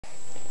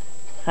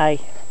Hi,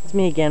 it's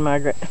me again,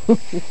 Margaret.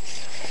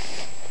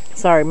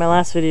 Sorry, my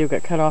last video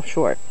got cut off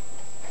short.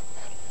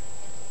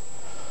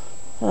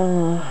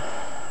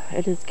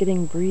 It is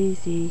getting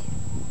breezy.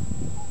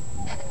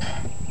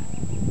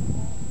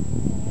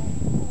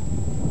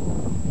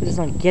 It is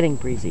not getting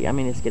breezy, I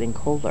mean it's getting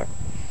colder.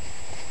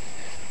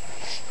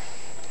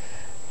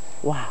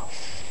 Wow.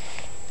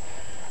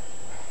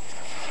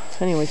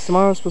 Anyways,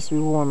 tomorrow's supposed to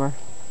be warmer,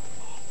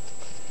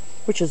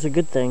 which is a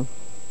good thing,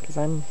 because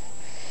I'm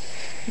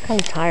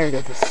kind of tired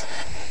of this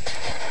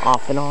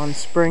off and on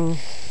spring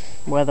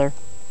weather.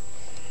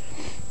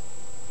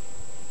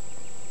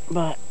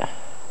 But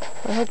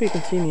I hope you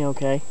can see me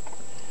okay.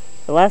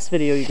 The last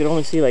video you could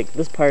only see like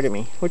this part of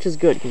me, which is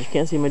good because you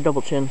can't see my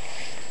double chin.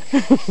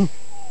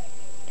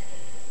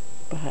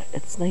 But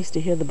it's nice to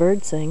hear the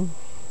birds sing.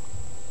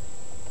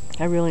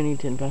 I really need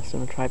to invest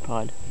in a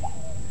tripod.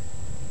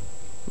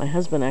 My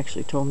husband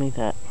actually told me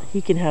that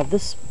he can have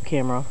this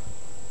camera.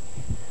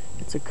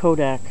 It's a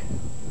Kodak.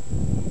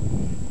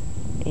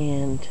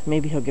 And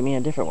maybe he'll give me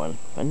a different one,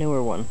 a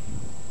newer one.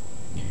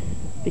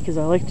 Because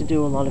I like to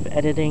do a lot of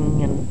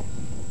editing and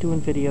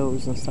doing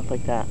videos and stuff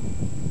like that.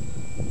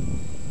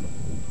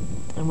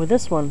 And with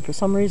this one, for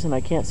some reason,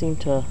 I can't seem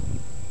to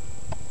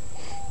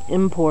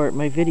import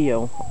my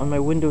video on my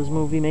Windows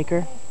Movie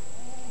Maker.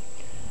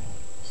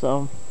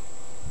 So,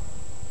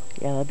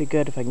 yeah, that'd be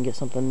good if I can get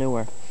something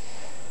newer.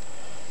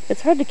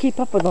 It's hard to keep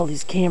up with all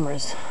these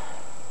cameras.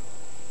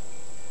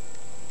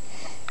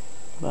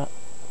 But,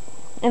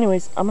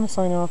 anyways, I'm going to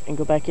sign off and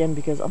go back in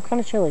because I'm kind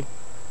of chilly.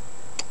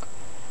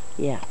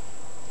 Yeah.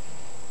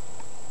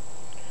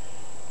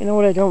 You know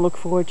what I don't look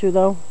forward to,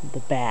 though? The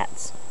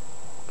bats.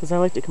 Because I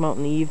like to come out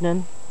in the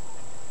evening,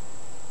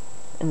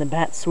 and the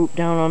bats swoop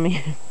down on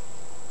me.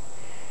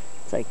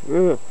 It's like,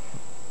 ugh.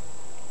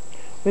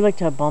 We like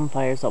to have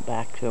bonfires out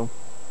back, too.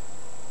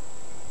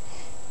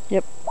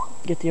 Yep.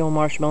 Get the old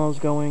marshmallows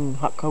going,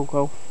 hot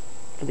cocoa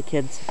for the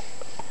kids.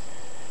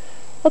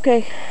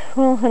 Okay,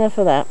 well, enough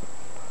of that.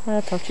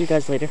 I'll talk to you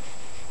guys later.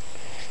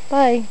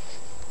 Bye.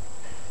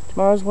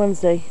 Tomorrow's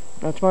Wednesday.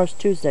 No, tomorrow's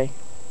Tuesday.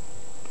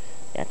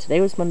 Yeah,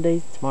 today was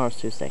Monday, tomorrow's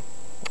Tuesday.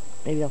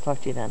 Maybe I'll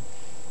talk to you then.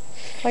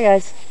 Bye,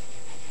 guys.